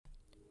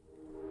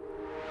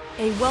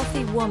A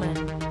wealthy woman,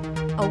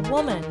 a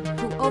woman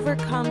who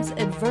overcomes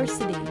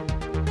adversity,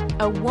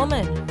 a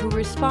woman who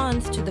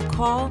responds to the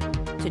call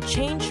to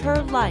change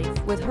her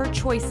life with her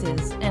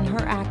choices and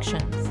her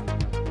actions,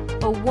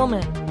 a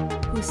woman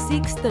who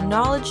seeks the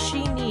knowledge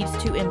she needs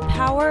to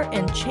empower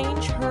and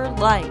change her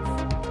life.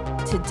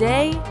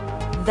 Today,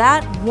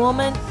 that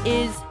woman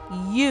is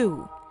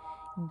you.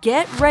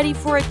 Get ready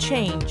for a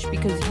change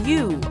because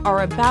you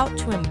are about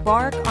to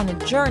embark on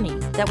a journey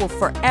that will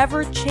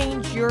forever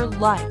change your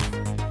life.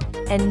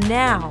 And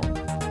now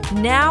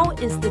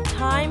is the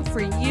time for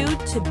you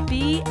to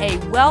be a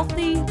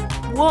wealthy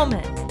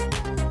woman.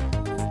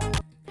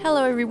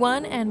 Hello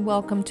everyone and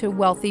welcome to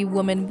Wealthy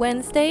Woman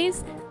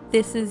Wednesdays.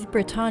 This is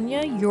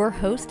Britannia, your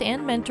host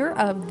and mentor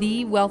of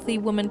the Wealthy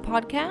Woman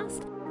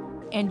podcast.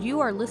 And you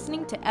are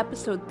listening to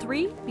episode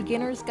 3,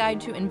 Beginner's Guide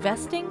to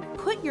Investing.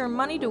 Put your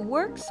money to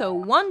work so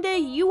one day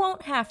you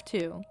won't have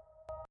to.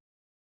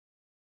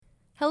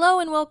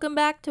 Hello and welcome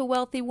back to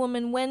Wealthy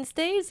Woman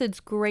Wednesdays. It's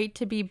great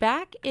to be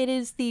back. It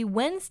is the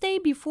Wednesday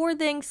before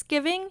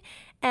Thanksgiving,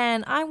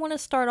 and I want to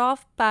start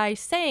off by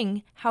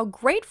saying how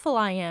grateful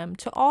I am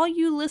to all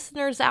you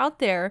listeners out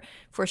there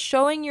for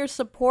showing your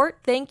support.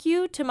 Thank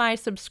you to my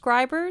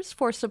subscribers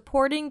for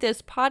supporting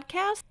this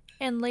podcast.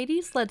 And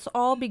ladies, let's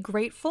all be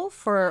grateful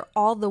for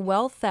all the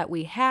wealth that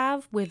we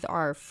have with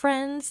our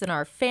friends and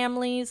our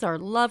families, our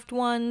loved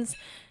ones,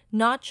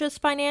 not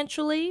just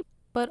financially,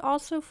 but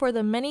also for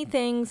the many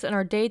things in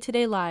our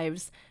day-to-day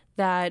lives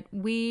that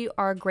we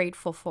are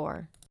grateful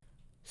for.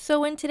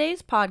 So in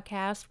today's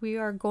podcast, we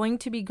are going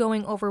to be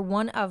going over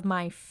one of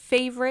my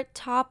favorite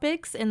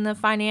topics in the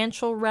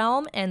financial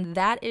realm, and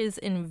that is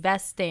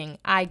investing.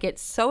 I get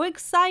so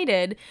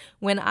excited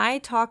when I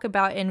talk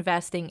about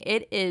investing.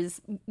 It is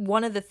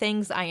one of the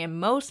things I am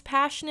most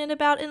passionate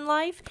about in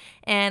life,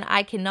 and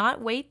I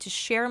cannot wait to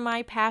share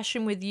my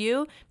passion with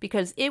you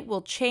because it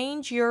will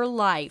change your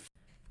life.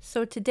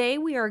 So today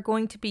we are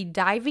going to be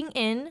diving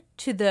in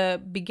to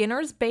the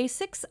beginner's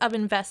basics of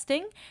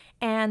investing,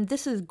 and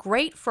this is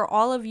great for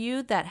all of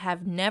you that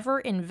have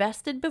never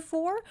invested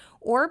before,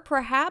 or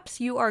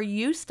perhaps you are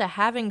used to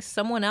having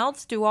someone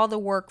else do all the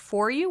work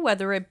for you,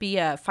 whether it be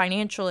a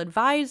financial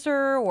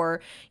advisor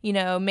or,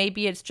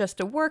 maybe it's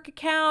just a work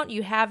account,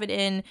 you have it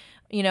in,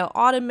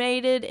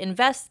 automated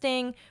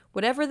investing,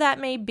 whatever that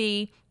may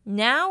be.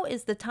 Now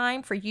is the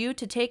time for you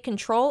to take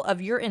control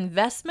of your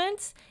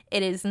investments.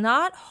 It is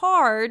not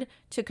hard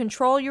to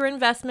control your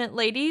investment,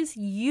 ladies.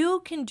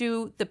 You can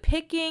do the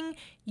picking.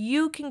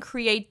 You can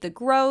create the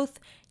growth.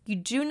 You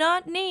do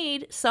not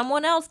need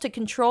someone else to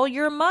control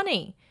your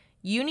money.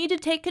 You need to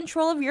take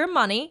control of your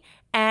money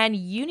and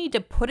you need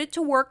to put it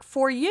to work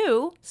for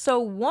you so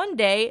one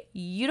day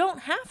you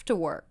don't have to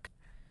work.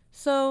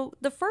 So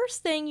the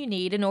first thing you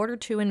need in order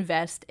to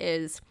invest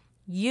is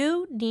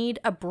you need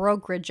a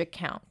brokerage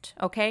account,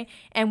 okay?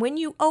 And when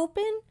you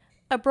open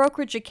a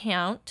brokerage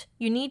account,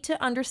 you need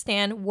to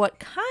understand what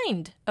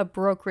kind of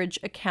brokerage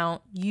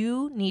account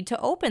you need to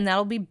open.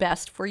 That'll be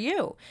best for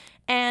you.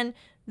 And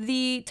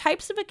the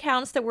types of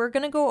accounts that we're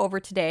going to go over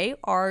today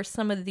are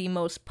some of the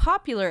most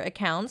popular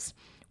accounts,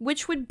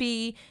 which would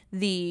be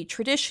the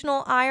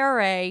traditional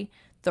IRA,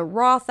 the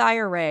Roth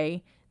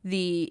IRA,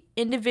 the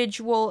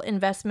individual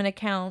investment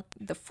account,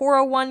 the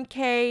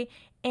 401k,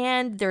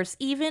 and there's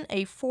even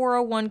a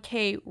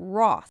 401k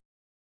Roth.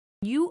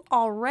 You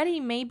already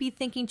may be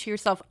thinking to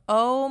yourself,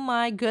 oh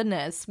my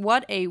goodness,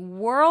 what a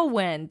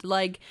whirlwind.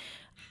 Like,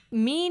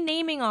 me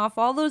naming off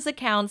all those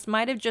accounts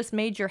might have just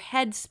made your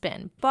head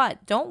spin.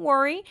 But don't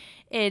worry,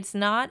 it's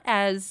not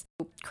as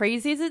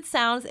crazy as it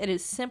sounds. It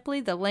is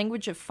simply the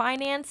language of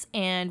finance,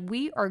 and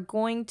we are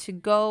going to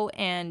go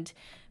and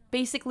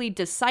basically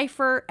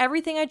decipher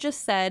everything I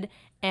just said,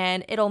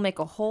 and it'll make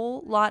a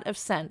whole lot of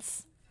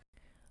sense.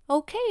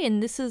 Okay,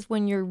 and this is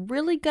when you're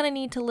really going to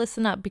need to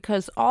listen up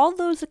because all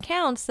those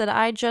accounts that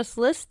I just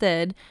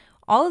listed,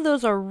 all of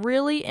those are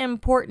really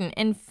important.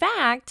 In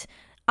fact,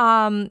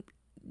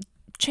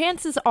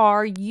 chances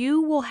are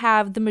you will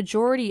have the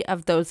majority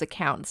of those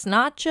accounts,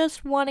 not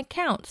just one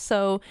account.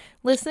 So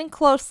listen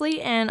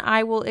closely and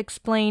I will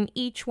explain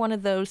each one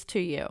of those to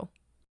you.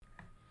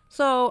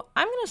 So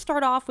I'm going to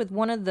start off with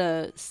one of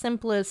the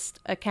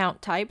simplest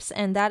account types,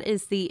 and that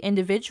is the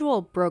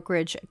individual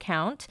brokerage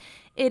account.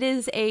 It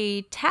is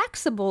a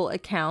taxable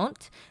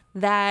account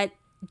that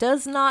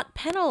does not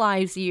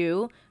penalize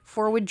you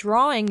for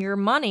withdrawing your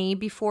money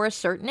before a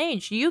certain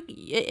age.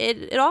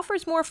 It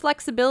offers more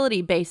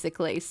flexibility,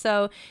 basically.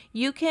 So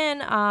you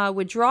can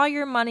withdraw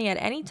your money at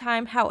any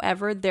time.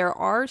 However, there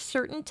are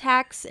certain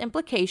tax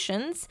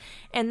implications,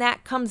 and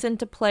that comes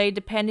into play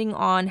depending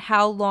on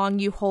how long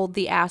you hold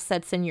the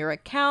assets in your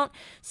account.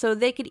 So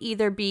they could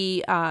either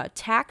be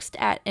taxed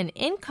at an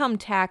income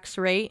tax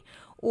rate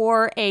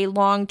or a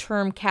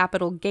long-term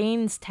capital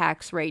gains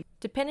tax rate,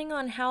 depending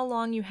on how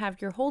long you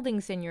have your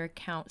holdings in your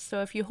account.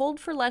 So if you hold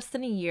for less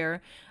than a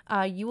year,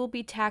 you will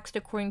be taxed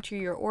according to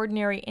your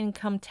ordinary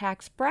income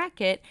tax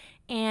bracket,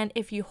 and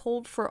if you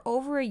hold for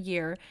over a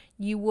year,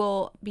 you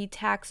will be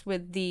taxed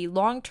with the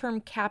long-term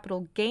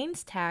capital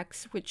gains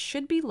tax, which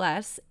should be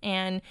less,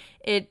 and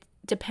it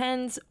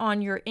depends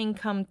on your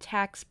income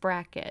tax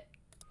bracket.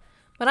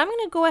 But I'm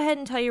going to go ahead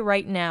and tell you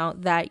right now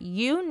that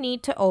you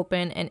need to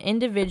open an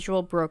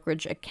individual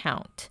brokerage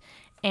account.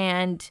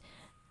 And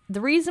the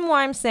reason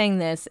why I'm saying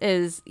this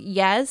is,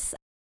 yes,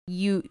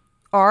 you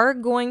are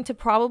going to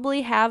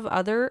probably have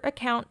other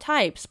account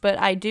types, but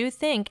I do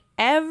think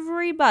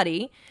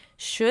everybody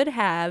should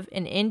have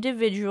an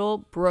individual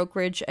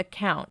brokerage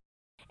account.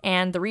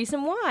 And the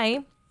reason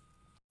why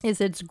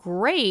is it's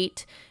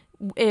great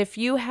if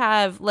you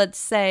have, let's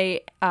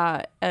say,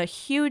 a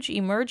huge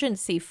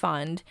emergency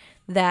fund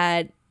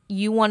that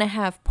you want to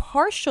have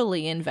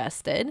partially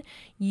invested.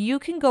 You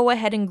can go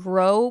ahead and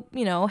grow,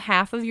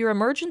 half of your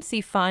emergency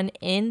fund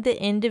in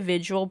the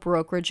individual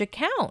brokerage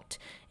account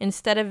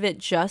instead of it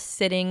just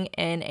sitting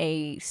in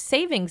a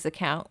savings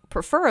account,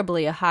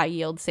 preferably a high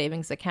yield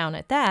savings account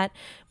at that.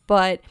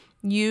 But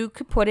you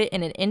could put it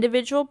in an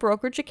individual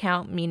brokerage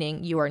account,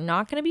 meaning you are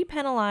not going to be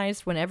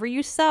penalized whenever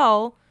you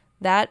sell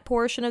that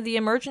portion of the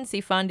emergency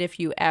fund. If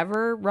you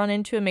ever run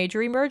into a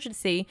major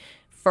emergency,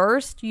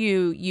 first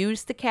you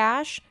use the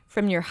cash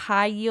from your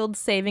high yield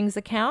savings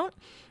account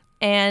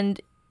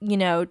and,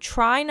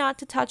 try not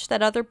to touch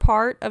that other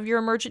part of your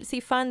emergency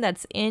fund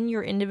that's in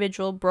your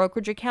individual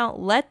brokerage account.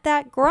 Let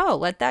that grow.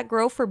 Let that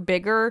grow for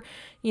bigger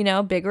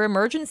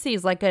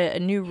emergencies like a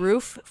new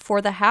roof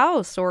for the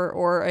house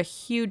or a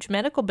huge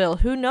medical bill.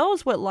 Who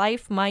knows what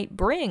life might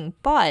bring,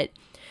 but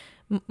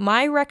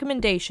my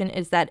recommendation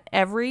is that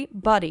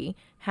everybody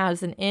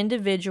has an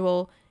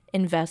individual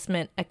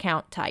investment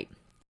account type.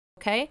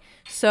 Okay,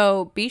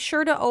 so be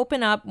sure to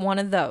open up one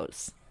of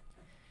those.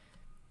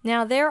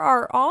 Now, there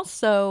are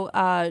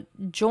also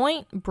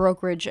joint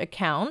brokerage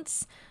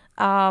accounts.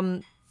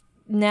 Now,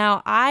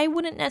 I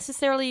wouldn't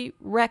necessarily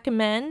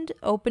recommend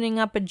opening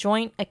up a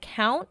joint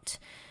account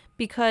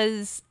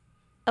because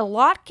a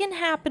lot can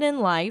happen in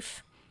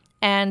life,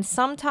 and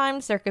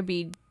sometimes there could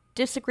be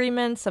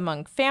disagreements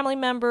among family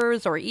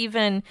members, or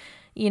even,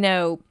 in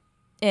a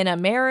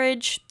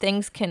marriage,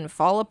 things can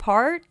fall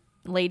apart.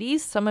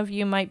 Ladies, some of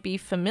you might be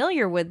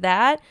familiar with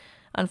that.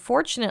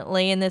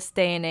 Unfortunately, in this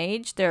day and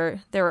age,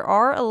 there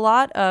are a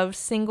lot of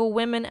single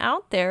women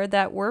out there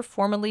that were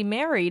formerly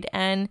married.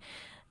 And,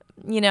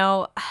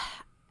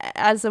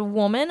 as a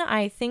woman,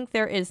 I think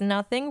there is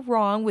nothing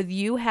wrong with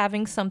you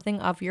having something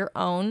of your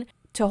own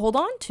to hold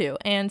on to.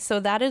 And so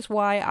that is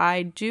why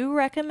I do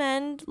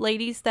recommend,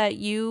 ladies, that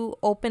you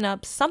open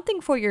up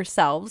something for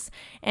yourselves.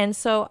 And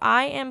so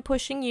I am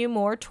pushing you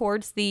more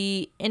towards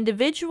the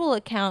individual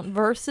account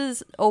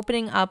versus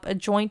opening up a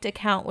joint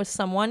account with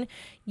someone.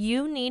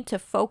 You need to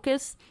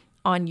focus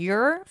on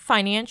your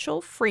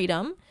financial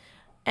freedom.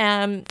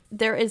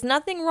 There is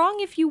nothing wrong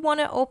if you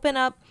want to open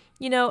up,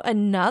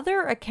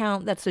 another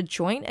account that's a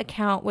joint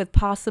account with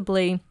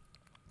possibly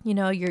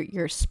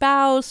your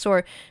spouse,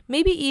 or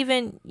maybe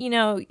even,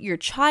 your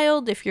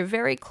child, if you're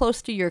very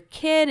close to your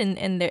kid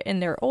and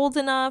they're old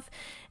enough,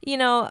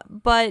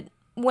 but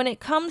when it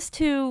comes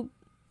to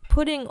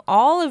putting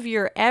all of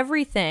your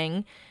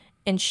everything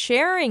and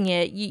sharing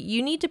it,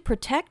 you need to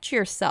protect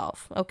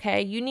yourself,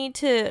 okay? You need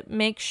to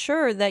make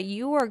sure that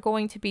you are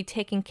going to be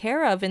taken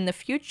care of in the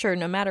future,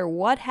 no matter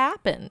what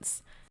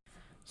happens.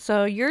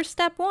 So your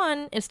step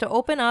one is to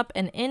open up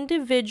an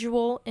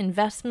individual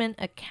investment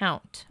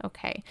account.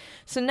 Okay,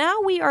 so now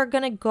we are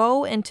going to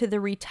go into the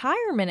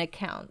retirement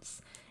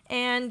accounts.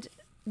 And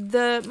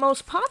the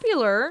most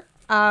popular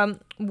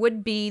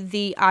would be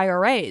the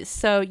IRAs.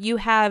 So you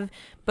have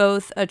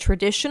both a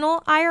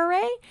traditional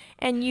IRA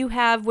and you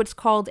have what's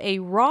called a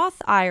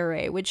Roth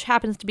IRA, which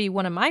happens to be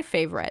one of my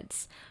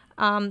favorites.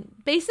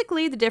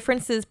 Basically, the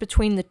differences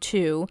between the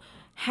two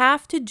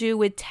have to do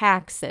with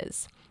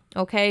taxes.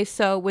 Okay,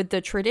 so with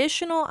the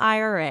traditional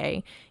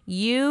IRA,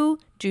 you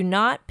do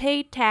not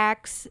pay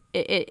tax.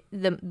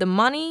 The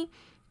money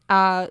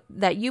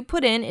that you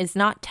put in is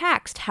not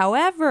taxed.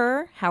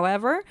 However,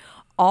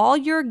 all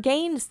your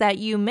gains that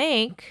you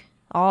make,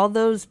 all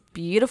those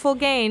beautiful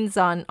gains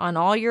on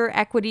all your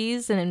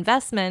equities and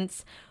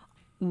investments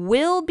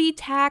will be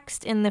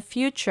taxed in the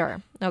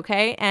future.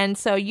 Okay, and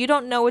so you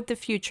don't know what the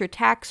future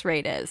tax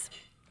rate is.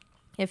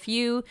 If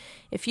you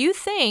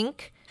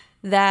think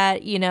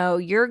that,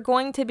 you're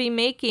going to be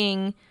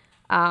making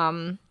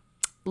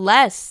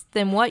less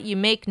than what you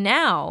make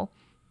now,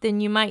 then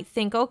you might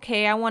think,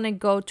 okay, I want to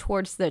go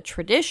towards the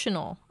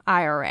traditional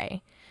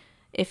IRA.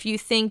 If you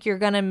think you're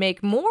going to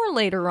make more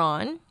later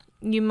on,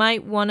 you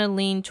might want to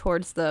lean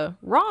towards the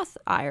Roth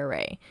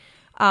IRA.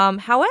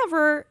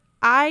 However,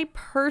 I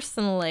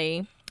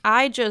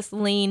just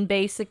lean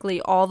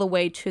basically all the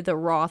way to the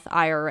Roth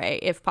IRA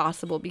if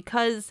possible,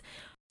 because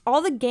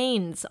all the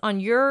gains on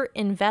your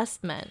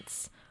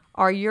investments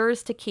are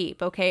yours to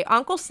keep, okay?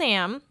 Uncle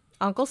Sam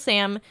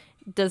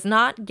does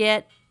not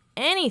get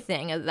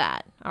anything of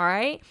that, all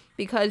right?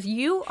 Because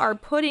you are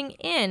putting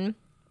in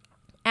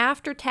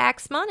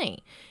after-tax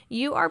money.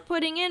 You are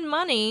putting in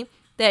money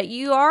that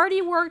you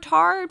already worked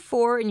hard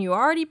for and you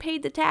already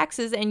paid the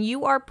taxes, and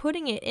you are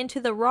putting it into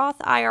the Roth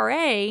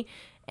IRA,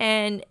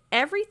 And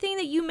everything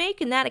that you make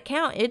in that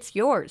account, it's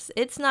yours.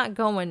 It's not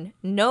going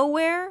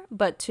nowhere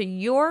but to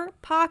your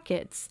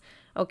pockets.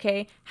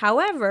 Okay.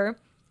 However,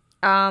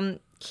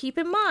 keep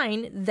in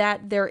mind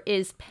that there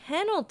is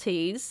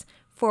penalties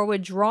for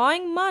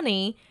withdrawing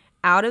money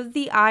out of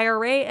the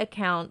IRA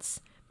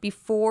accounts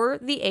before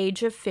the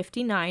age of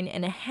 59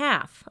 and a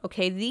half.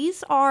 Okay,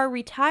 these are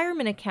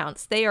retirement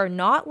accounts. They are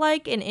not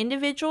like an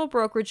individual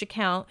brokerage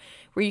account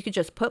where you could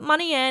just put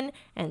money in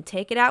and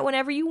take it out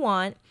whenever you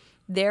want.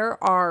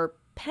 There are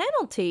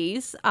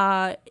penalties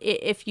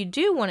if you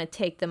do want to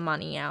take the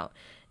money out.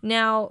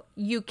 Now,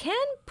 you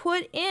can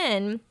put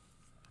in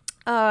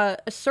a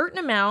certain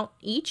amount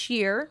each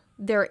year.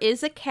 There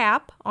is a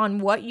cap on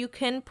what you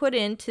can put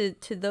into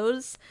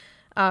those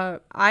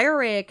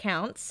IRA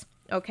accounts,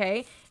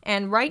 okay?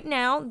 And right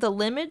now, the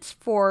limits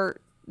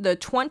for the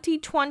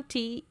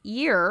 2020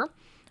 year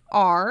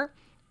are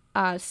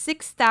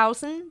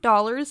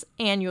 $6,000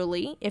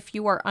 annually if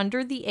you are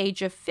under the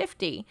age of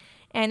 50.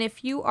 And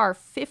if you are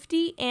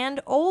 50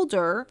 and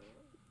older,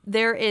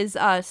 there is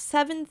a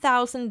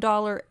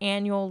 $7,000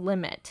 annual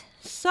limit.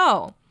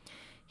 So,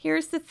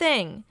 here's the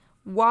thing.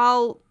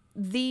 While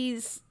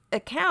these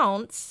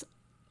accounts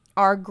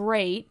are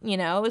great,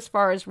 as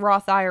far as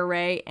Roth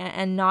IRA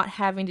and not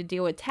having to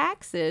deal with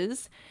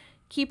taxes,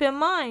 keep in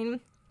mind,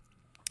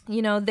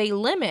 they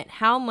limit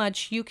how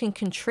much you can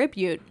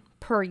contribute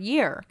per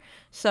year.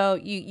 So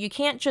you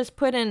can't just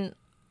put in,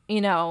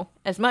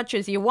 as much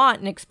as you want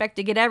and expect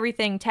to get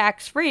everything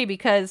tax-free,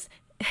 because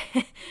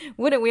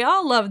wouldn't we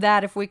all love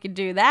that if we could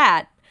do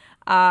that?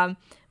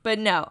 But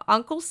no,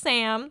 Uncle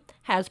Sam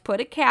has put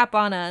a cap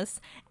on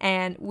us,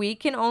 and we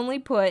can only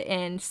put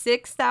in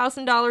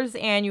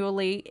 $6,000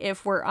 annually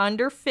if we're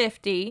under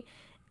 50,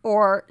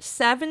 or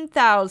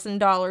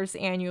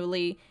 $7,000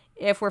 annually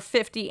if we're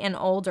 50 and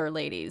older,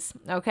 ladies,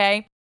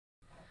 okay?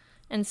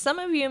 And some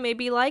of you may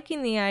be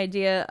liking the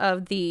idea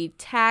of the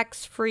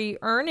tax-free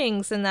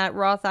earnings in that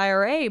Roth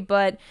IRA,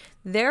 but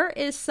there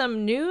is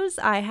some news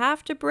I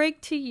have to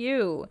break to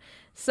you.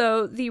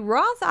 So the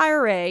Roth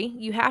IRA,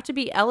 you have to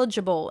be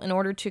eligible in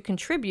order to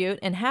contribute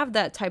and have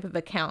that type of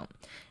account.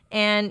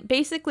 And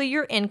basically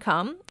your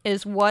income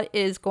is what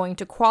is going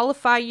to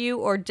qualify you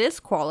or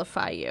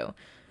disqualify you.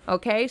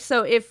 Okay,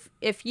 so if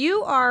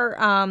you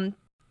are,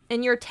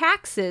 in your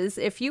taxes,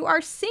 if you are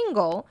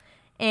single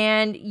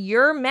and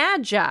your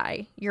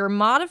MAGI, your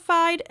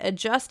modified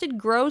adjusted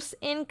gross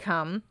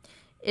income,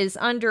 is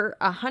under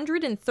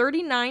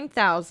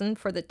 $139,000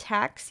 for the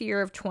tax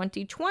year of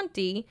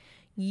 2020,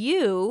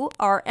 you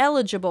are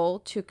eligible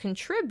to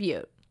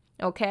contribute,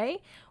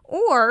 okay?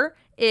 Or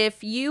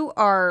if you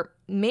are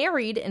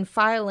married and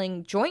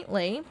filing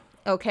jointly,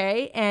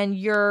 okay, and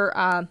your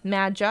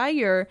MAGI,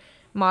 your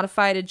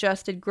modified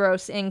adjusted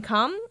gross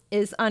income,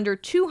 is under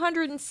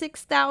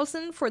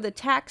 $206,000 for the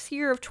tax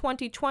year of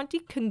 2020,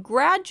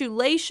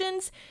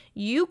 congratulations,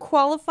 you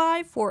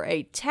qualify for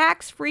a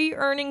tax-free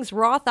earnings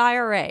Roth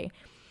IRA.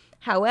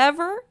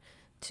 However,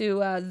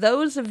 to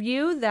those of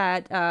you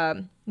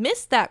that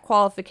missed that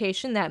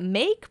qualification, that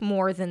make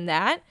more than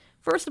that,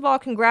 first of all,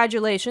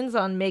 congratulations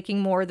on making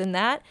more than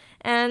that.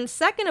 And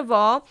second of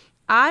all,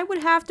 I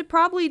would have to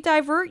probably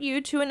divert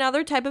you to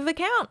another type of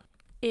account.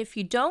 If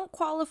you don't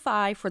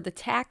qualify for the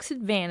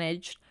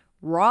tax-advantaged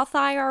Roth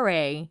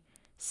IRA,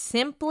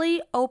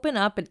 simply open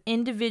up an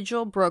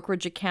individual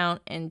brokerage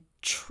account and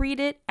treat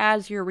it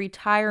as your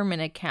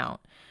retirement account,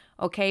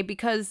 okay?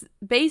 Because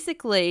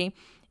basically,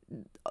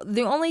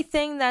 the only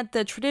thing that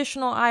the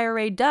traditional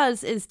IRA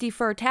does is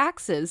defer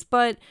taxes,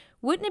 but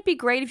wouldn't it be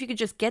great if you could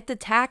just get the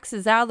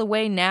taxes out of the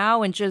way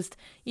now and just,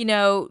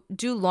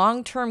 do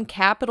long-term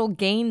capital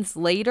gains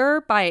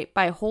later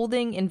by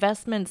holding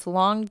investments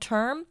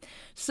long-term?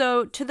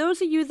 So to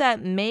those of you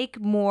that make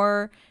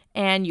more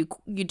and you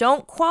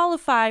don't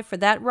qualify for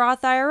that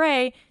Roth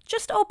IRA,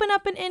 just open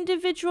up an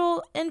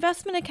individual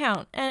investment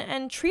account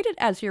and treat it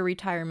as your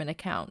retirement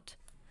account.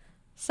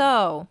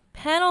 So,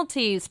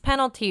 penalties.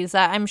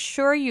 I'm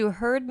sure you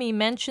heard me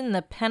mention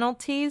the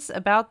penalties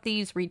about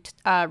these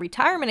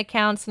retirement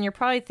accounts, and you're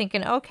probably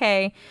thinking,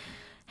 okay,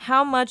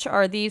 how much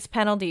are these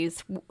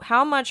penalties?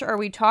 How much are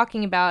we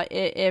talking about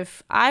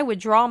if I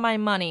withdraw my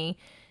money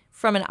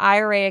from an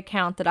IRA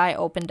account that I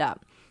opened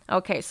up?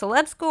 Okay, so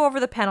let's go over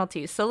the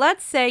penalties. So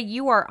let's say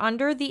you are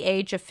under the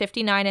age of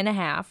 59 and a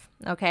half,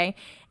 okay,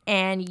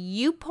 and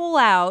you pull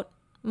out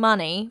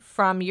money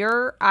from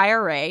your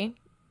IRA.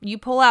 You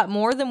pull out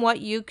more than what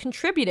you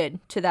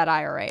contributed to that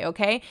IRA,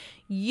 okay?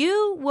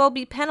 You will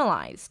be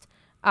penalized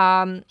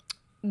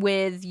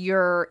with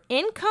your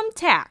income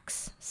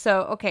tax.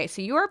 So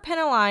you are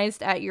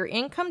penalized at your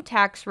income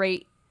tax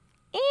rate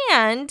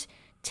and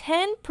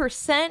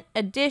 10%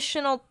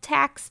 additional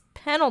tax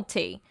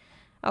penalty,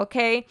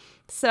 okay?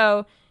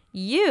 So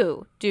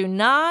you do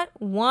not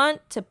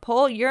want to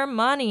pull your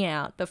money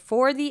out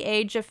before the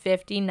age of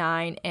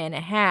 59 and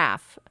a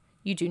half.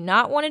 You do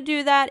not want to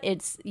do that.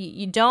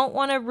 You don't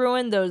want to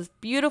ruin those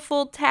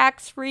beautiful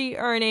tax-free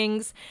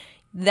earnings.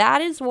 That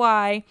is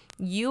why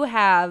you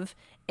have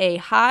a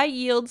high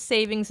yield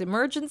savings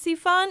emergency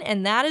fund,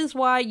 and that is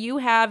why you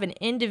have an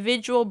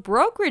individual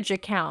brokerage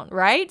account,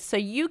 right? So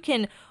you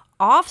can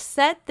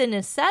offset the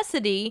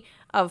necessity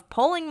of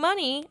pulling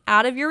money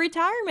out of your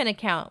retirement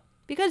account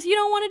because you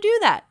don't want to do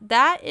that.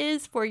 That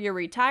is for your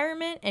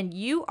retirement, and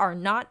you are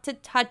not to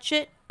touch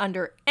it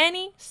under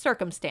any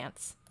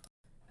circumstance.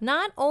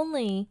 Not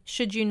only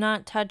should you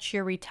not touch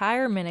your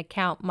retirement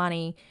account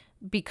money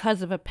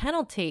because of a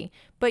penalty,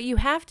 but you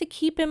have to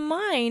keep in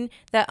mind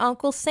that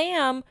Uncle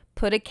Sam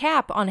put a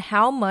cap on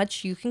how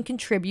much you can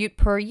contribute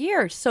per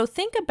year. So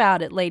think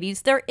about it,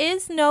 ladies. There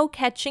is no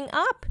catching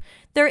up.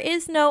 There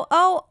is no,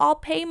 oh, I'll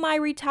pay my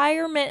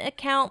retirement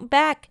account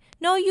back.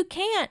 No, you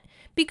can't,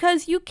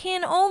 because you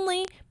can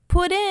only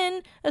put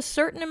in a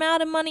certain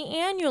amount of money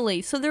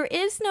annually. So there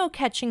is no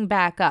catching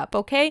back up,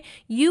 okay?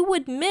 You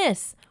would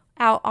miss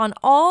out on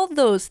all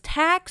those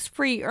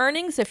tax-free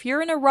earnings. If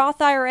you're in a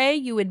Roth IRA,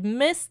 you would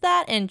miss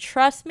that, and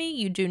trust me,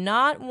 you do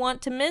not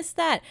want to miss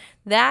that.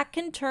 That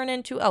can turn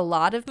into a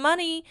lot of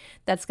money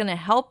that's going to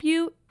help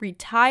you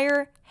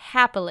retire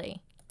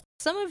happily.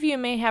 Some of you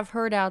may have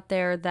heard out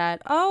there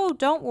that, oh,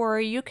 don't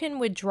worry, you can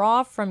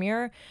withdraw from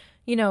your,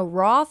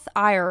 Roth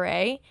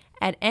IRA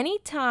at any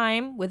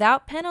time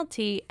without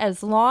penalty,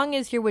 as long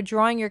as you're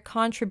withdrawing your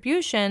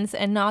contributions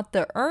and not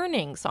the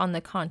earnings on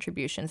the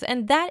contributions.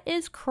 And that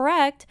is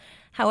correct.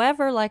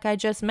 However, like I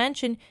just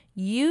mentioned,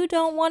 you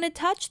don't want to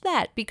touch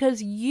that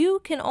because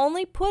you can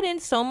only put in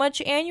so much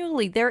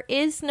annually. There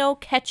is no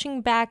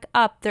catching back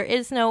up. There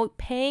is no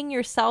paying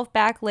yourself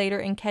back later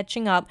and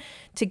catching up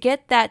to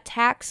get that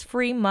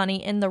tax-free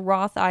money in the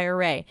Roth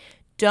IRA.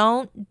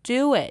 Don't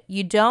do it.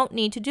 You don't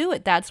need to do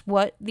it. That's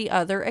what the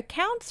other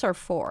accounts are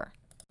for.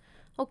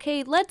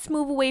 Okay, let's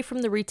move away from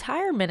the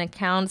retirement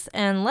accounts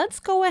and let's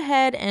go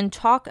ahead and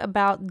talk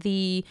about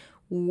the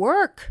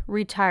work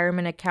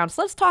retirement accounts.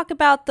 Let's talk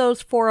about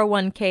those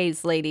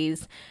 401ks,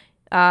 ladies.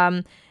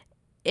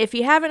 If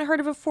you haven't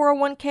heard of a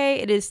 401k,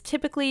 it is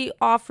typically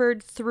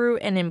offered through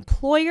an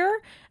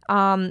employer.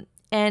 And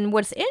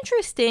what's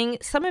interesting,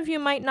 some of you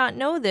might not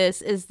know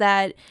this, is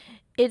that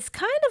it's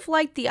kind of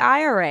like the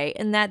IRA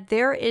in that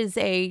there is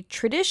a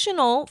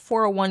traditional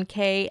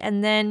 401k,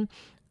 and then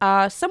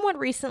somewhat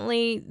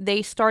recently,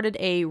 they started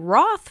a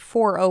Roth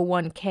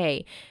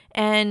 401k.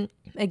 And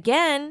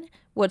again,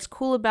 what's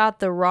cool about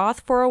the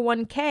Roth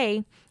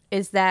 401k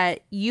is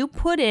that you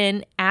put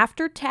in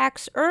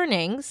after-tax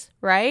earnings,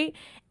 right?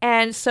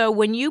 And so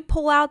when you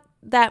pull out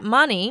that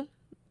money,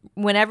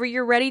 whenever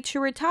you're ready to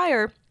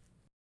retire,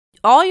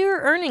 all your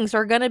earnings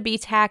are going to be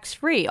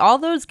tax-free. All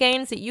those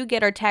gains that you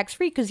get are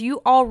tax-free because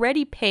you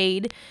already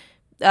paid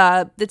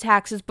the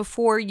taxes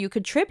before you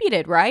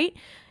contributed, right?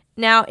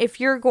 Now, if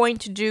you're going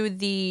to do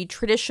the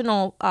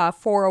traditional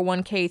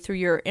 401k through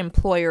your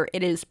employer,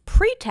 it is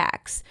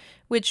pre-tax,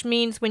 which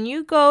means when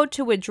you go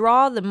to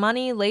withdraw the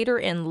money later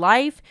in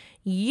life,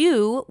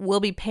 you will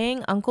be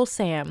paying Uncle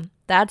Sam.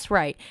 That's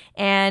right.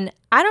 And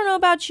I don't know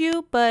about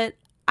you, but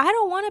I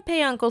don't want to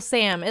pay Uncle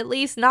Sam, at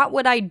least not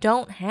what I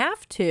don't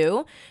have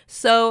to.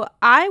 So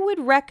I would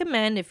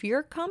recommend, if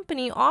your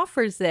company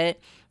offers it,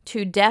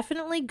 to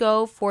definitely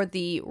go for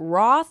the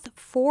Roth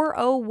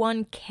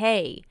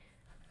 401k.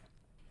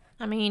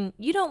 I mean,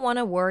 you don't want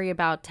to worry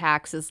about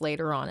taxes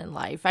later on in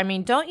life. I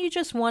mean, don't you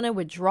just want to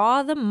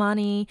withdraw the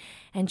money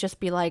and just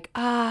be like,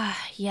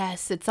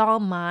 yes, it's all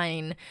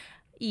mine?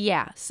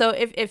 Yeah, so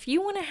if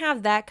you want to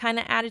have that kind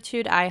of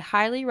attitude, I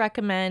highly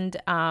recommend,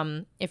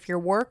 if your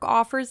work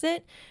offers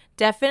it,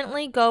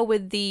 definitely go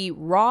with the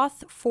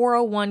Roth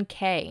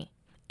 401k.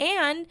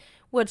 And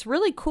what's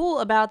really cool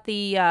about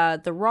the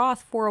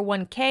Roth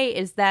 401k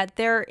is that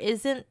there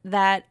isn't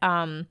that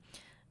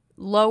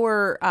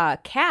lower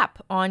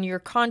cap on your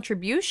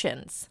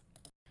contributions.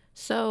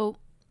 So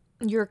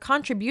your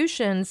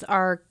contributions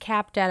are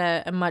capped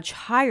at a much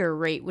higher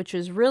rate, which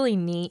is really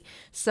neat.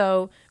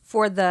 So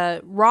for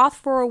the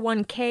Roth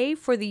 401k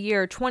for the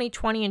year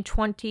 2020 and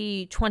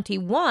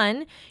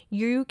 2021,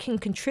 you can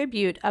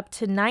contribute up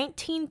to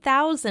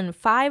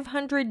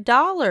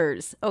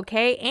 $19,500,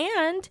 okay?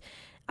 And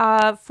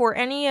for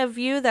any of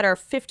you that are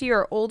 50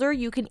 or older,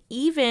 you can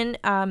even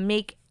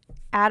make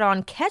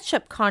add-on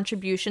catch-up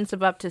contributions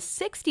of up to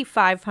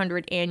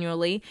 $6,500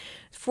 annually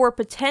for a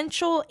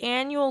potential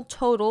annual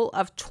total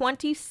of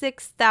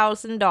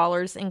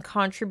 $26,000 in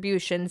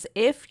contributions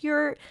if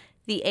you're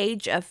the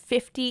age of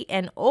 50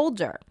 and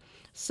older.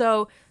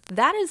 So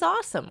that is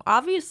awesome.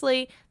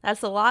 Obviously,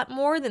 that's a lot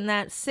more than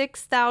that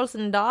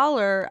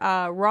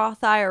 $6,000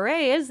 Roth IRA,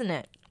 isn't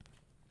it?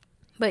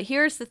 But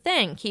here's the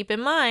thing. Keep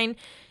in mind,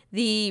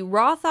 the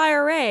Roth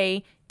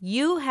IRA,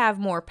 you have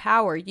more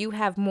power. You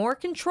have more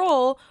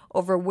control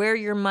over where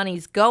your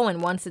money's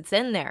going once it's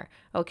in there,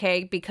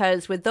 okay?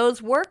 Because with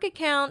those work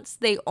accounts,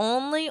 they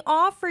only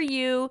offer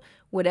you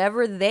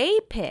whatever they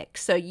pick.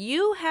 So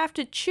you have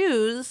to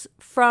choose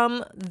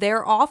from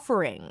their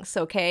offerings,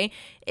 okay?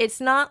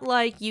 It's not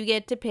like you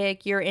get to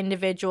pick your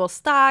individual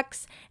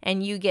stocks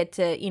and you get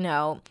to,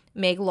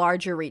 make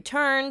larger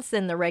returns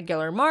than the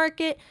regular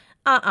market.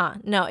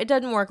 No, it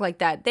doesn't work like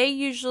that. They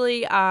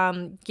usually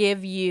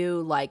give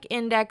you like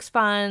index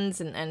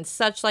funds and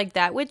such like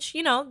that, which,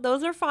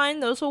 those are fine.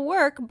 Those will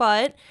work.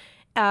 But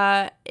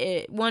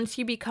once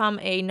you become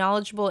a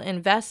knowledgeable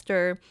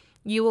investor,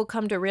 you will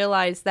come to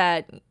realize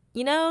that,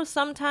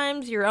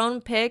 sometimes your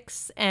own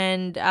picks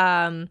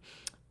and,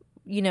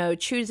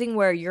 choosing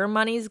where your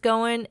money's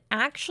going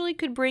actually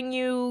could bring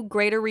you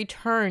greater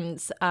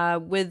returns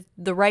with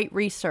the right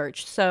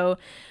research. So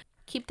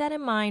keep that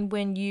in mind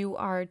when you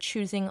are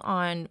choosing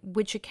on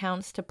which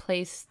accounts to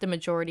place the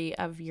majority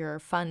of your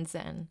funds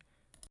in.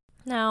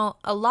 Now,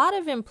 a lot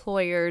of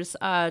employers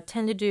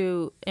tend to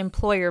do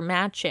employer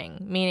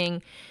matching,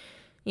 meaning,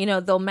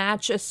 they'll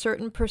match a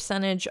certain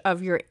percentage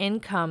of your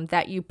income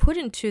that you put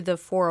into the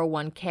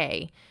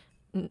 401k,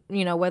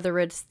 whether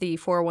it's the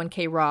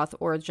 401k Roth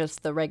or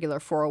just the regular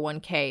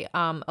 401k.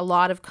 A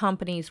lot of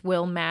companies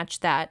will match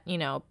that,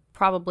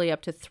 probably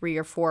up to 3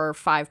 or 4 or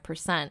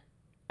 5%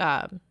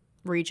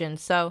 region.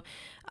 So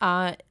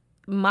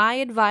my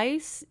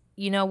advice,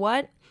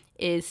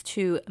 is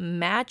to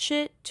match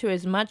it to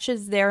as much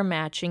as they're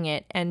matching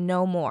it and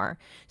no more.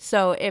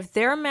 So if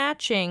they're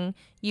matching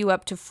you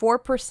up to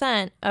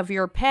 4% of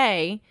your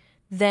pay,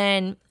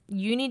 then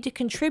you need to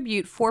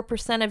contribute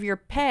 4% of your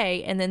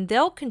pay, and then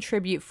they'll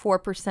contribute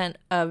 4%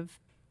 of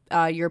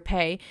your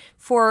pay,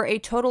 for a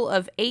total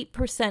of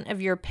 8% of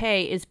your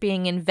pay is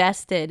being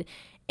invested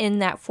in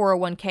that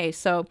 401k.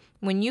 So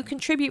when you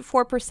contribute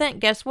 4%,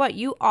 guess what?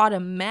 You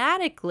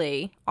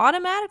automatically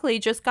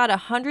just got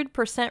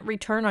 100%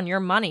 return on your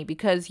money,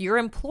 because your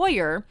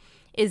employer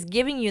is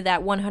giving you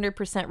that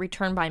 100%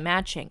 return by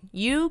matching.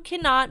 You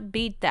cannot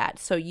beat that.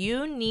 So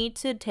you need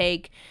to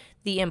take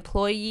the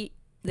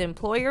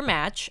employer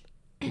match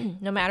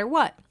no matter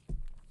what.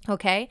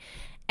 Okay?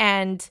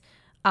 And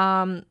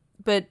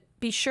but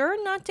be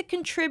sure not to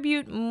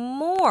contribute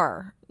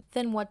more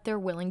than what they're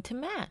willing to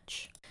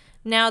match.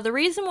 Now, the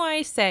reason why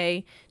I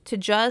say to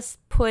just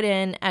put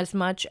in as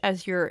much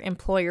as your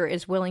employer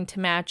is willing to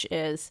match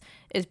is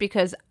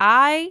because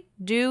I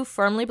do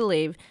firmly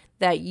believe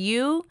that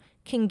you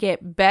can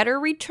get better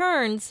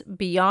returns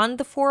beyond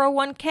the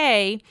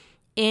 401k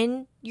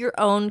in your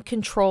own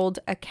controlled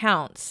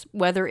accounts,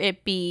 whether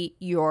it be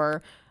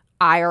your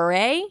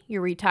IRA,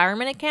 your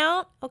retirement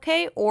account,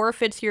 okay, or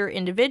if it's your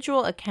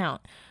individual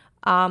account.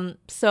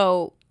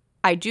 So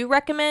I do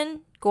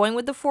recommend going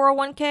with the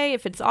 401k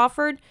if it's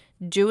offered,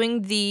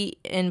 doing the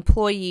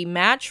employee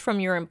match from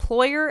your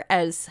employer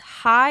as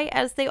high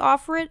as they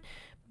offer it.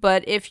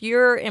 But if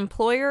your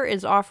employer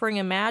is offering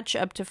a match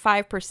up to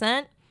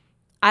 5%,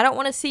 I don't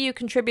want to see you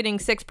contributing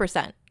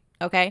 6%,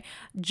 okay?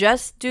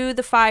 Just do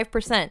the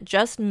 5%.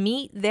 Just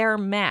meet their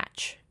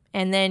match.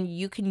 And then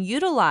you can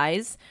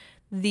utilize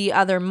the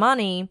other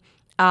money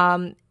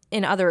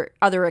in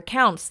other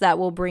accounts that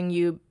will bring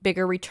you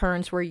bigger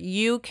returns, where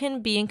you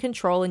can be in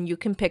control and you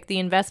can pick the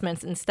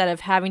investments instead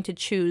of having to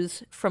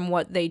choose from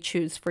what they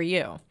choose for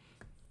you.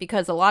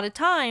 Because a lot of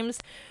times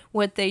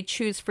what they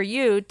choose for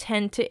you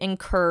tend to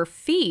incur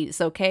fees,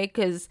 okay?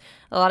 Because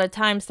a lot of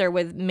times they're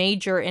with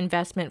major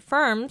investment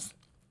firms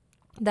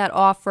that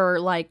offer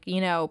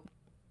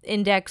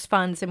index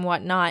funds and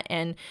whatnot.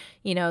 And,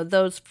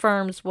 those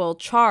firms will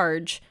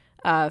charge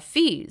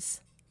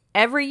fees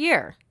every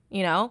year,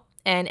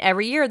 and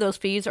every year those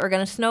fees are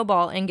going to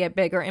snowball and get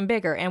bigger and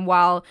bigger. And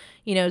while,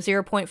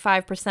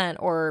 0.5%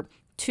 or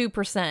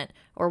 2%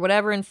 or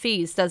whatever in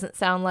fees doesn't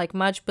sound like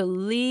much,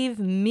 believe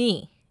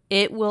me,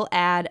 it will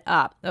add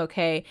up,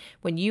 okay?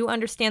 When you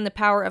understand the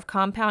power of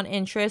compound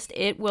interest,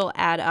 it will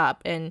add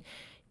up. And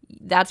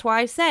that's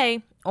why I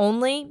say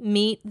only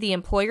meet the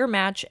employer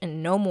match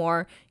and no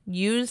more.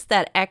 Use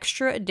that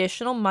extra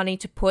additional money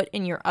to put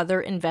in your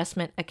other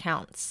investment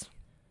accounts.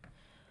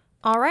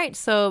 All right,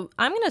 so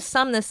I'm going to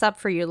sum this up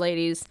for you,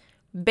 ladies.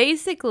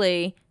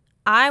 Basically,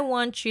 I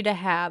want you to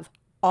have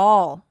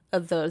all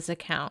of those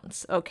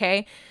accounts,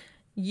 okay?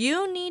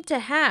 You need to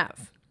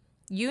have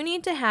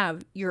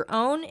your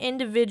own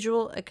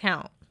individual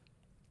account.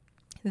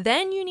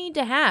 Then you need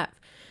to have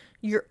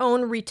your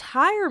own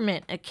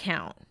retirement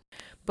account.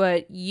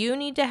 But you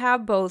need to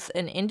have both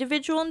an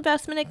individual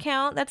investment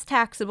account that's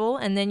taxable,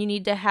 and then you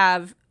need to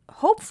have,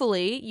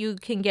 hopefully, you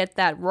can get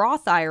that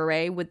Roth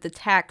IRA with the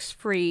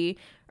tax-free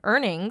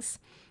earnings.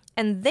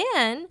 And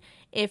then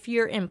if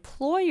your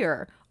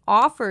employer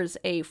offers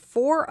a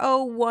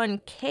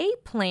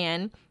 401k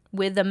plan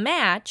with a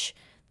match,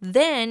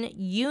 then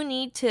you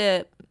need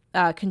to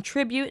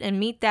contribute and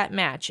meet that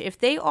match. If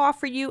they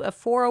offer you a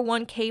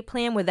 401k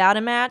plan without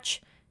a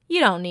match,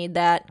 you don't need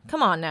that.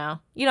 Come on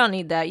now. You don't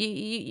need that.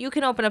 You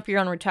can open up your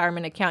own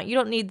retirement account. You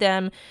don't need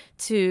them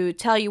to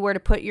tell you where to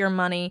put your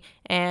money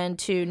and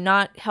to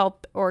not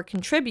help or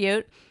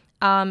contribute.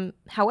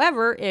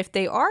 However, if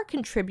they are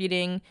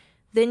contributing,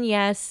 then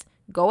yes,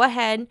 go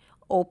ahead,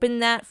 open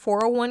that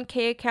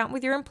 401k account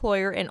with your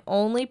employer and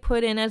only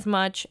put in as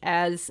much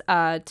as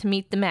to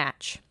meet the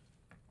match.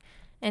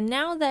 And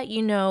now that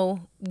you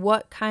know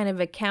what kind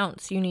of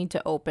accounts you need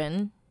to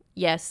open,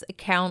 yes,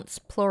 accounts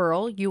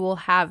plural, you will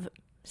have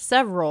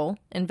several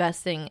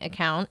investing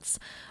accounts,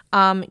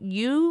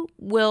 you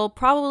will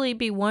probably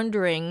be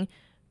wondering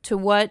to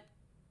what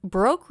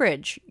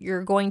brokerage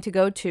you're going to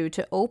go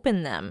to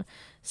open them.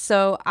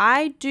 So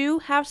I do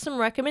have some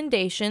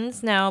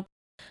recommendations. Now,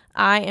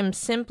 I am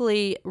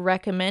simply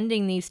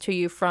recommending these to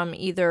you from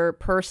either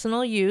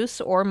personal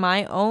use or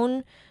my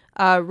own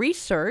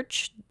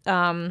research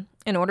in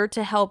order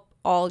to help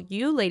all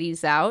you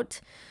ladies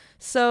out.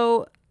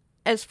 So,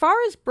 as far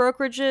as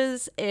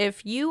brokerages,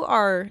 if you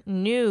are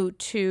new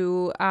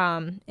to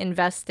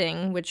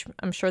investing, which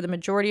I'm sure the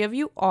majority of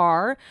you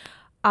are,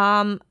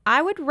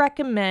 I would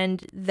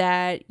recommend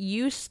that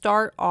you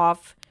start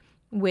off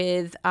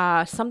with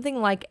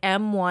something like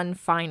M1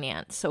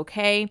 Finance,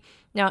 okay?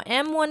 Now,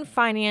 M1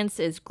 Finance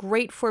is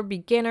great for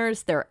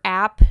beginners. Their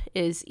app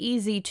is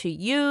easy to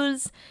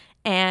use,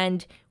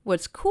 and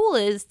what's cool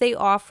is they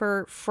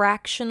offer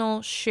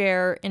fractional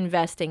share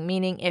investing,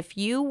 meaning if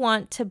you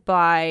want to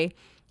buy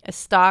a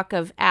stock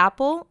of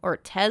Apple or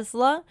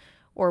Tesla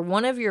or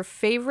one of your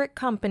favorite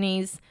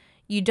companies,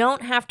 you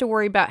don't have to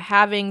worry about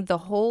having the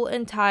whole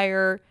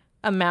entire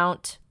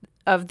amount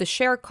of the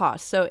share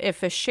cost. So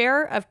if a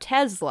share of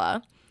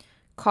Tesla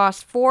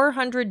costs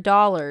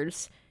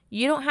 $400,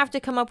 you don't have to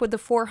come up with the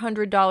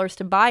 $400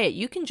 to buy it.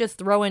 You can just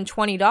throw in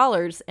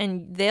 $20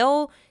 and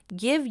they'll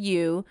give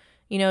you,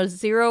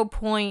 0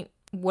 point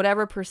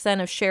whatever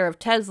percent of share of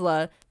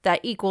Tesla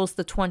that equals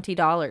the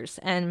 $20.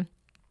 And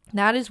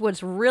that is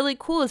what's really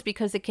cool, is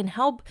because it can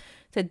help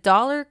the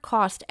dollar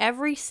cost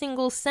every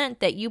single cent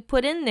that you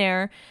put in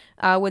there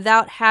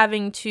without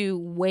having to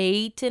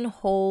wait and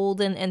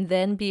hold and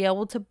then be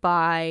able to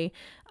buy.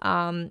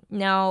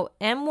 Now,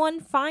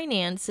 M1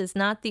 Finance is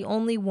not the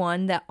only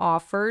one that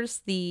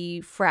offers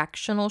the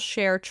fractional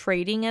share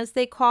trading, as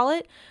they call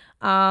it.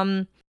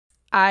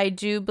 I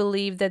do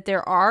believe that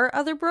there are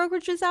other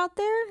brokerages out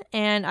there,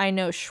 and I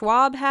know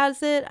Schwab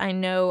has it. I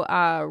know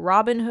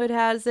Robinhood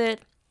has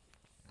it.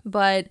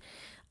 But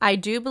I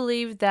do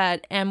believe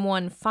that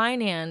M1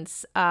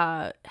 Finance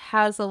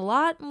has a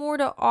lot more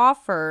to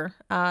offer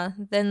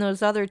than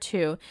those other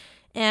two.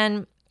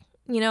 And,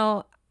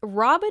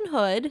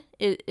 Robinhood,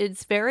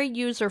 it's very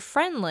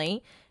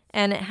user-friendly,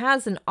 and it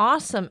has an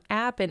awesome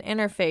app and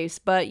interface.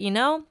 But,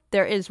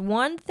 there is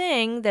one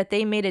thing that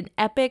they made an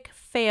epic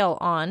fail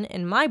on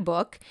in my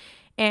book,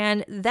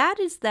 and that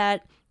is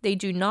that they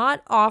do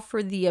not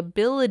offer the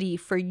ability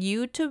for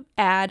you to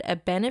add a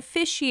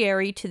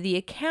beneficiary to the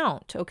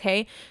account,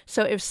 okay?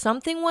 So if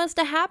something was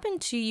to happen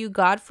to you,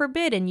 God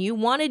forbid, and you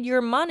wanted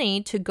your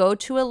money to go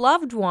to a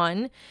loved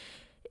one,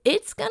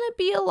 it's going to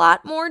be a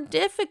lot more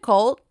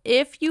difficult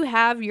if you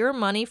have your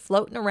money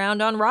floating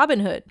around on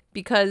Robinhood,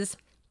 because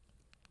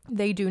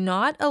they do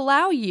not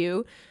allow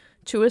you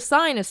to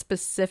assign a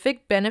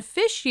specific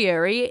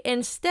beneficiary.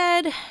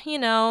 Instead,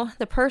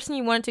 the person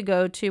you want it to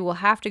go to will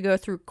have to go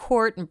through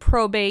court and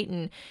probate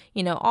and,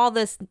 all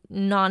this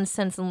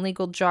nonsense and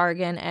legal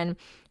jargon. And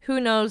who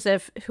knows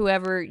if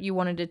whoever you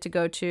wanted it to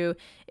go to,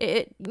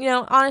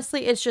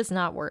 honestly, it's just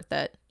not worth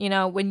it.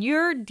 When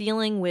you're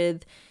dealing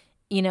with,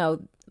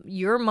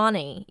 your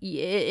money,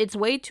 it's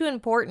way too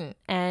important.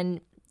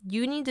 And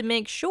you need to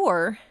make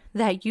sure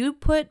that you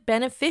put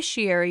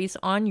beneficiaries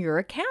on your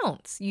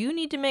accounts. You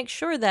need to make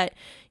sure that,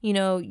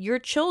 your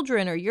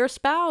children or your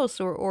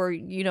spouse or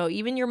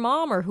even your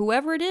mom or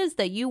whoever it is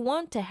that you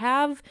want to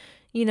have,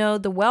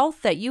 the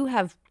wealth that you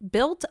have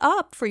built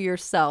up for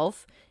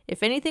yourself.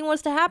 If anything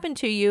was to happen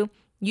to you,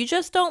 you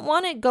just don't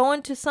want it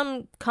going to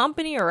some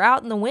company or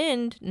out in the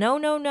wind.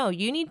 No.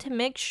 You need to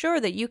make sure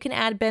that you can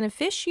add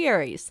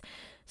beneficiaries.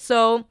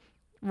 So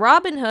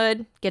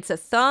Robinhood gets a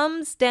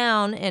thumbs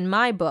down in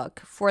my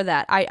book for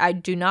that. I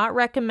do not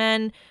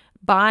recommend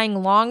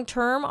buying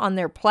long-term on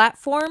their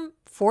platform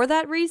for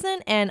that reason,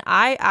 and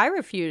I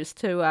refuse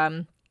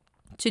to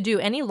do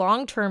any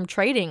long-term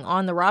trading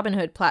on the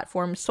Robinhood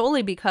platform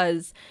solely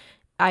because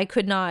I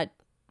could not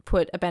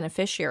put a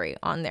beneficiary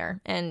on there.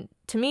 And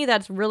to me,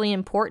 that's really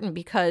important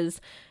because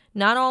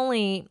not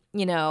only,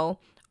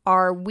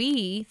 are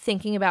we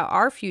thinking about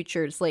our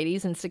futures,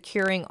 ladies, and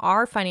securing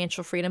our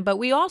financial freedom, but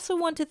we also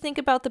want to think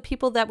about the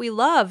people that we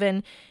love.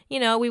 And,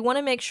 we want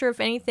to make sure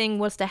if anything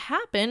was to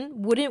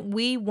happen, wouldn't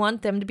we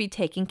want them to be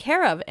taken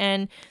care of?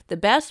 And the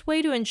best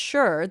way to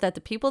ensure that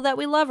the people that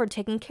we love are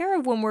taken care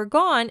of when we're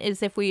gone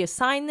is if we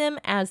assign them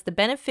as the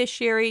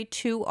beneficiary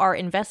to our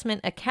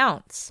investment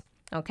accounts.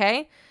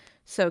 Okay?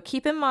 So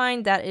keep in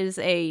mind that is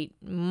a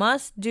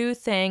must-do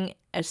thing.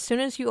 As soon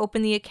as you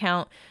open the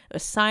account,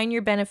 assign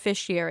your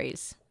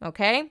beneficiaries,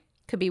 okay?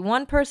 Could be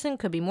one person,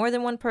 could be more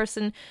than one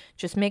person.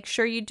 Just make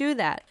sure you do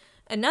that.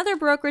 Another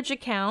brokerage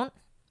account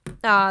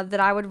that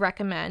I would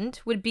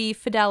recommend would be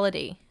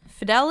Fidelity.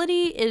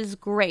 Fidelity is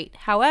great.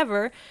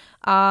 However,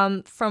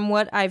 from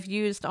what I've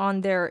used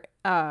on their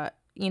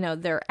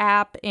their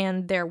app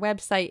and their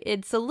website,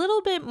 it's a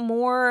little bit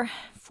more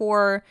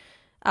for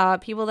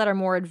people that are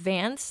more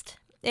advanced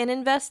in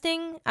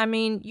investing. I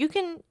mean,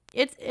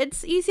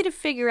 it's easy to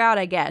figure out,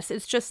 I guess.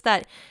 It's just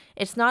that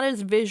it's not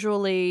as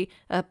visually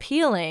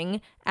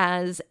appealing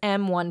as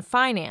M1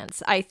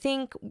 Finance. I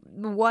think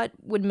what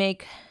would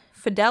make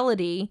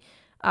Fidelity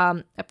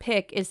a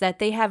pick is that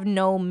they have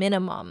no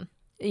minimum.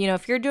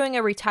 If you're doing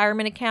a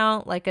retirement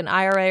account like an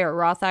IRA or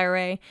Roth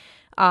IRA,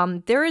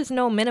 there is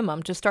no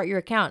minimum to start your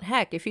account.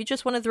 Heck, if you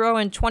just want to throw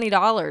in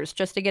 $20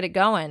 just to get it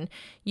going,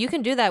 you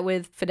can do that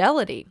with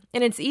Fidelity.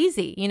 And it's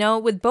easy.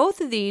 With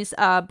both of these,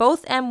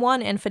 both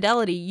M1 and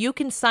Fidelity, you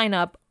can sign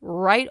up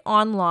right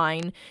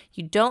online.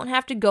 You don't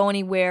have to go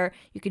anywhere.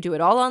 You can do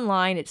it all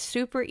online. It's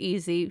super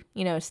easy,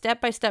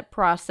 step-by-step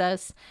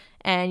process.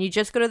 And you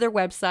just go to their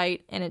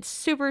website and it's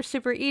super,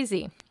 super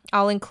easy.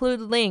 I'll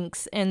include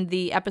links in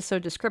the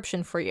episode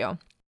description for you.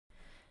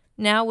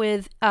 Now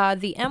with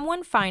the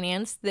M1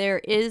 Finance, there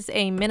is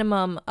a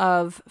minimum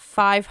of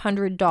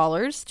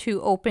 $500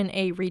 to open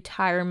a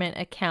retirement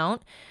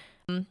account.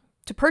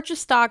 To purchase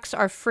stocks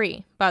are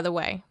free, by the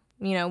way.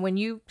 When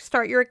you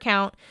start your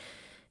account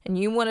and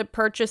you want to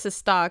purchase a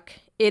stock,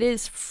 it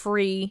is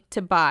free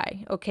to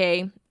buy,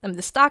 okay?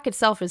 The stock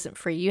itself isn't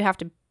free. You have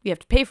to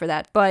pay for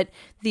that. But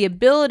the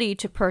ability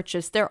to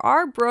purchase, there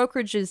are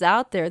brokerages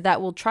out there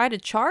that will try to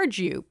charge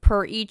you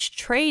per each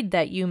trade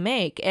that you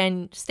make,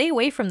 and stay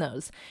away from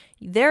those.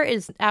 There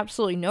is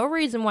absolutely no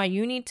reason why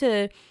you need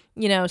to,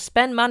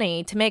 spend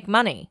money to make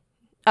money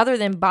other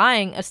than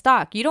buying a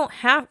stock.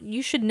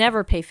 You should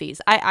never pay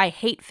fees. I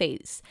hate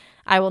fees.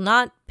 I will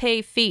not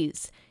pay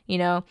fees,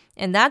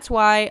 and that's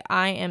why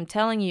I am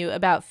telling you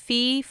about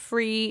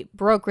fee-free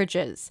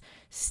brokerages.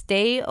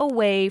 Stay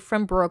away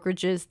from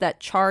brokerages that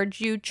charge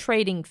you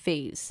trading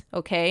fees,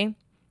 okay?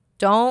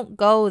 Don't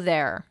go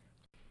there.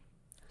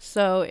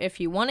 So if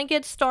you want to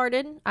get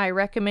started, I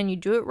recommend you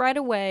do it right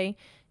away.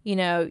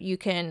 You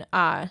can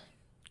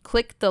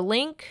click the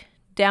link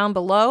down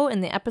below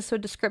in the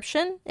episode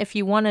description. If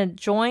you want to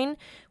join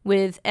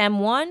with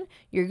M1,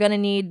 you're going to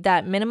need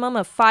that minimum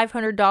of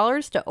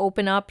 $500 to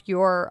open up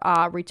your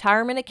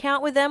retirement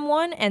account with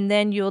M1, and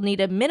then you'll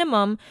need a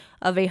minimum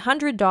of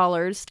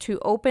 $100 to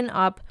open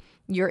up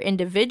your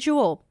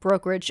individual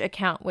brokerage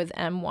account with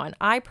M1.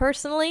 I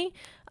personally,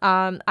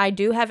 I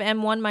do have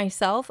M1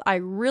 myself. I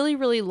really,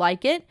 really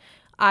like it.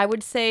 I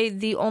would say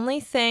the only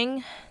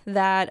thing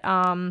that,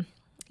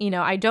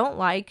 I don't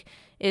like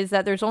is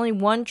that there's only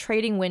one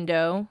trading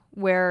window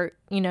where,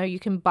 you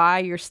can buy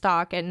your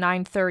stock at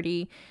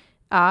 9:30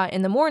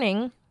 in the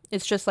morning.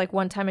 It's just like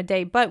one time a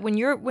day. But when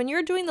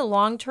you're doing the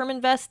long-term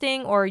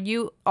investing, or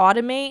you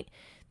automate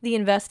the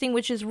investing,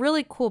 which is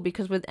really cool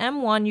because with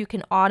M1 you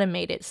can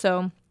automate it.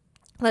 So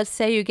let's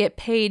say you get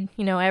paid,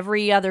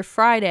 every other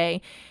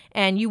Friday,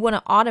 and you want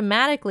to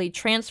automatically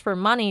transfer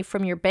money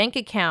from your bank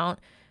account,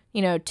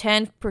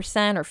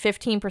 10% or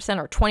 15%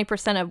 or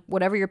 20% of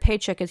whatever your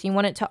paycheck is. You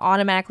want it to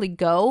automatically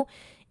go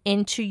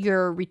into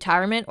your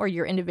retirement or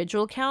your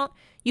individual account.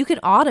 You can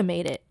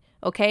automate it.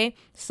 Okay,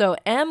 so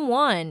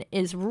M1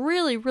 is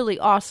really, really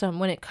awesome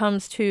when it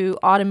comes to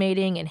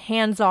automating and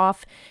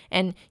hands-off,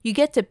 and you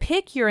get to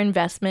pick your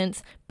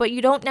investments, but you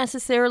don't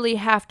necessarily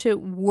have to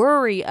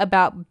worry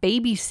about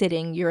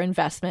babysitting your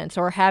investments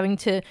or having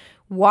to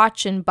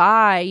watch and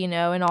buy,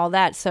 and all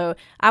that. So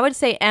I would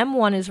say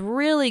M1 is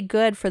really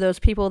good for those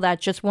people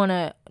that just want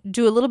to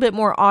do a little bit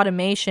more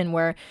automation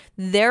where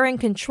they're in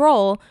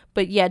control,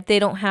 but yet they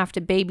don't have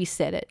to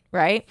babysit it,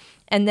 right?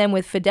 And then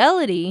with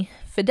Fidelity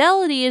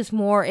is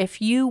more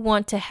if you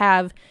want to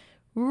have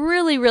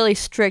really, really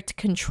strict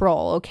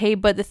control, okay?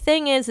 But the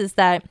thing is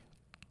that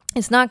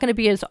it's not going to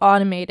be as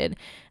automated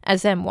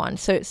as M1.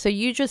 So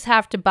you just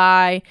have to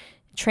buy,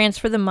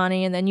 transfer the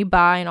money, and then you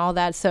buy and all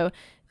that. So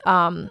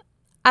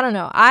I don't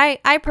know.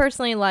 I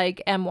personally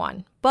like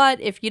M1. But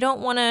if you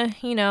don't want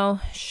to,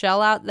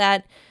 shell out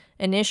that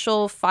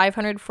initial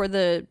 $500 for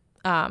the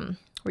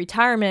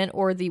retirement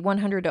or the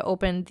 $100 to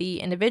open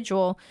the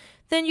individual,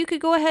 then you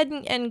could go ahead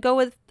and go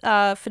with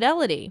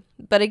Fidelity.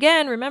 But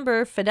again,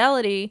 remember,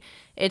 Fidelity,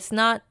 it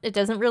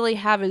doesn't really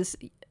have as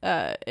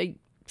a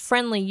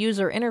friendly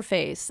user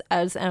interface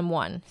as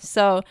M1.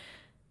 So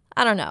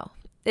I don't know.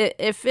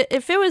 If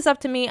it was up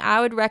to me, I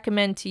would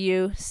recommend to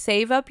you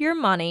save up your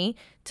money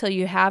till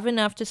you have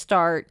enough to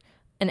start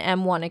an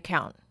M1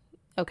 account.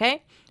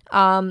 Okay?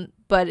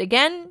 But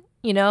again,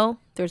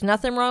 there's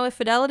nothing wrong with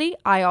Fidelity.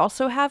 I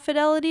also have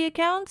Fidelity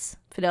accounts.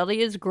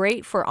 Fidelity is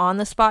great for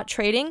on-the-spot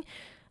trading.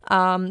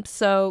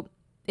 So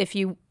if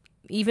you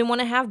even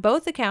want to have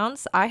both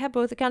accounts, I have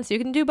both accounts. You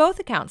can do both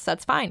accounts.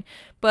 That's fine.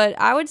 But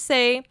I would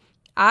say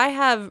I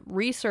have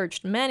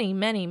researched many,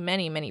 many,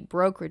 many, many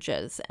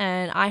brokerages,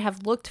 and I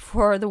have looked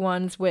for the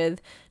ones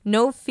with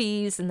no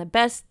fees and the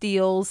best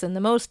deals and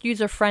the most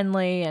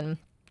user-friendly and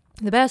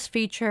the best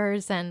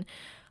features. And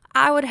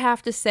I would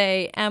have to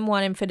say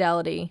M1 and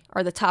Fidelity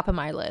are the top of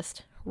my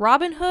list.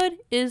 Robinhood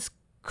is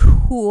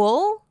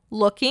cool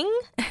looking.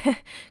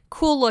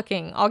 Cool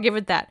looking. I'll give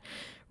it that.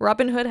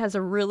 Robinhood has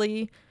a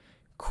really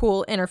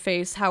cool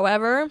interface.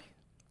 However,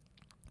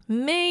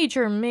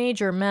 major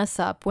mess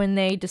up when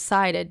they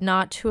decided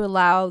not to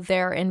allow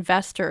their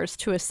investors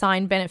to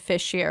assign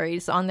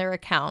beneficiaries on their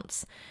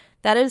accounts.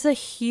 That is a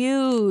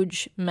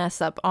huge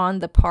mess up on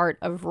the part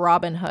of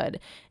Robinhood.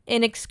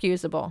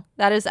 Inexcusable.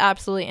 That is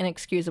absolutely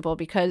inexcusable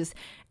because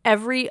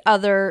every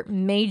other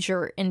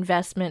major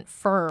investment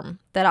firm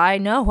that I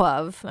know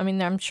of, I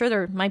mean, I'm sure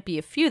there might be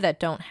a few that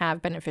don't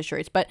have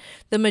beneficiaries, but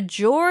the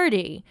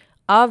majority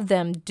of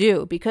them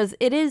do, because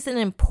it is an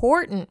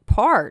important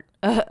part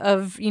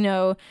of,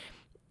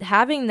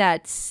 having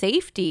that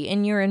safety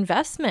in your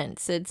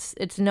investments.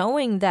 It's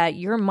knowing that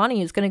your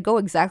money is going to go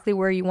exactly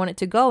where you want it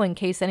to go in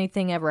case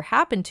anything ever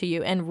happened to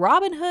you. And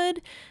Robinhood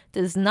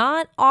does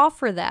not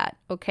offer that,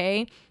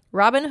 okay?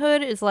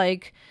 Robinhood is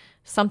like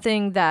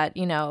something that,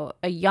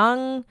 a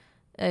young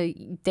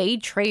day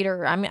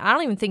trader, I mean, I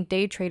don't even think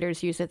day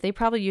traders use it. They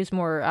probably use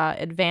more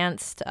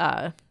advanced,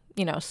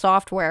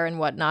 software and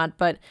whatnot.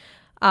 But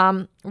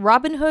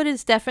Robinhood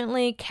is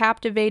definitely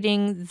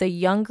captivating the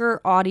younger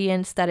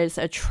audience that is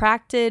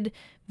attracted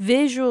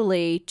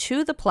visually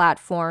to the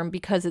platform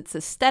because it's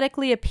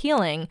aesthetically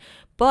appealing.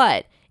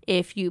 But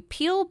if you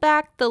peel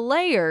back the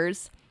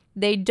layers,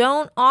 they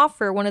don't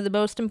offer one of the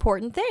most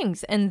important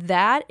things, and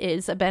that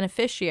is a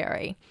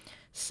beneficiary.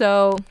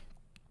 So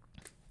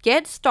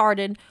get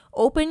started,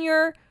 open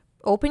your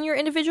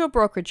individual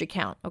brokerage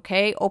account,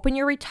 okay? Open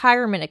your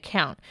retirement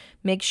account.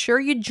 Make sure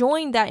you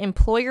join that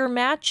employer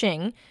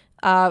matching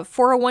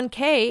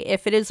 401k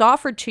if it is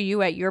offered to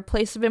you at your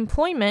place of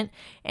employment,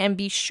 and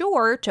be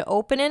sure to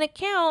open an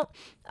account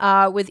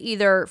with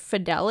either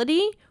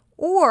Fidelity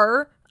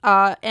or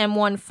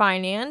M1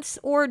 Finance,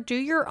 or do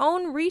your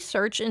own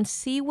research and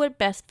see what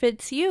best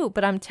fits you.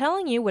 But I'm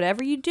telling you,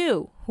 whatever you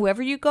do,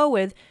 whoever you go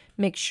with,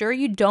 make sure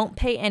you don't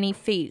pay any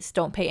fees.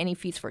 Don't pay any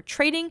fees for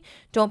trading.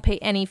 Don't pay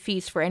any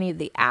fees for any of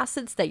the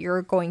assets that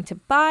you're going to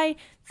buy.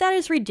 That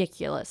is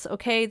ridiculous,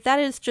 okay? That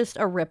is just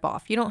a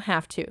ripoff. You don't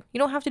have to. You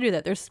don't have to do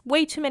that. There's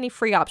way too many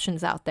free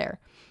options out there.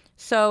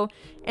 So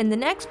in the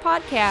next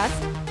podcast,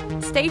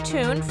 stay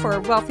tuned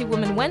for Wealthy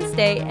Woman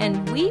Wednesday,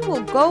 and we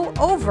will go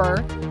over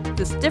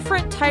this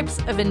different types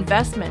of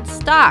investments: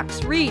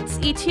 stocks, REITs,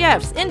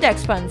 ETFs,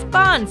 index funds,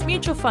 bonds,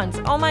 mutual funds.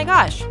 Oh my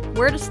gosh,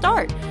 where to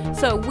start?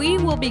 So we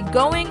will be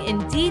going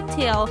in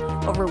detail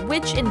over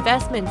which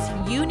investments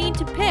you need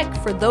to pick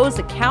for those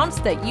accounts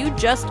that you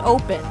just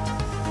opened.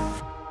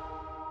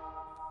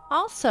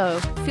 Also,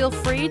 feel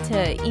free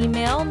to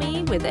email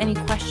me with any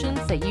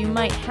questions that you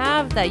might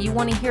have that you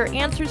want to hear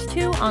answers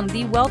to on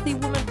The Wealthy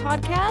Woman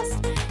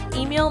Podcast.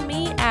 Email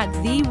me at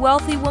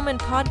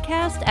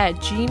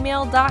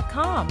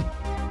thewealthywomanpodcast@gmail.com.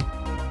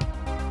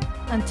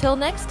 Until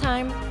next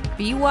time,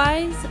 be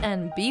wise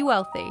and be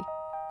wealthy.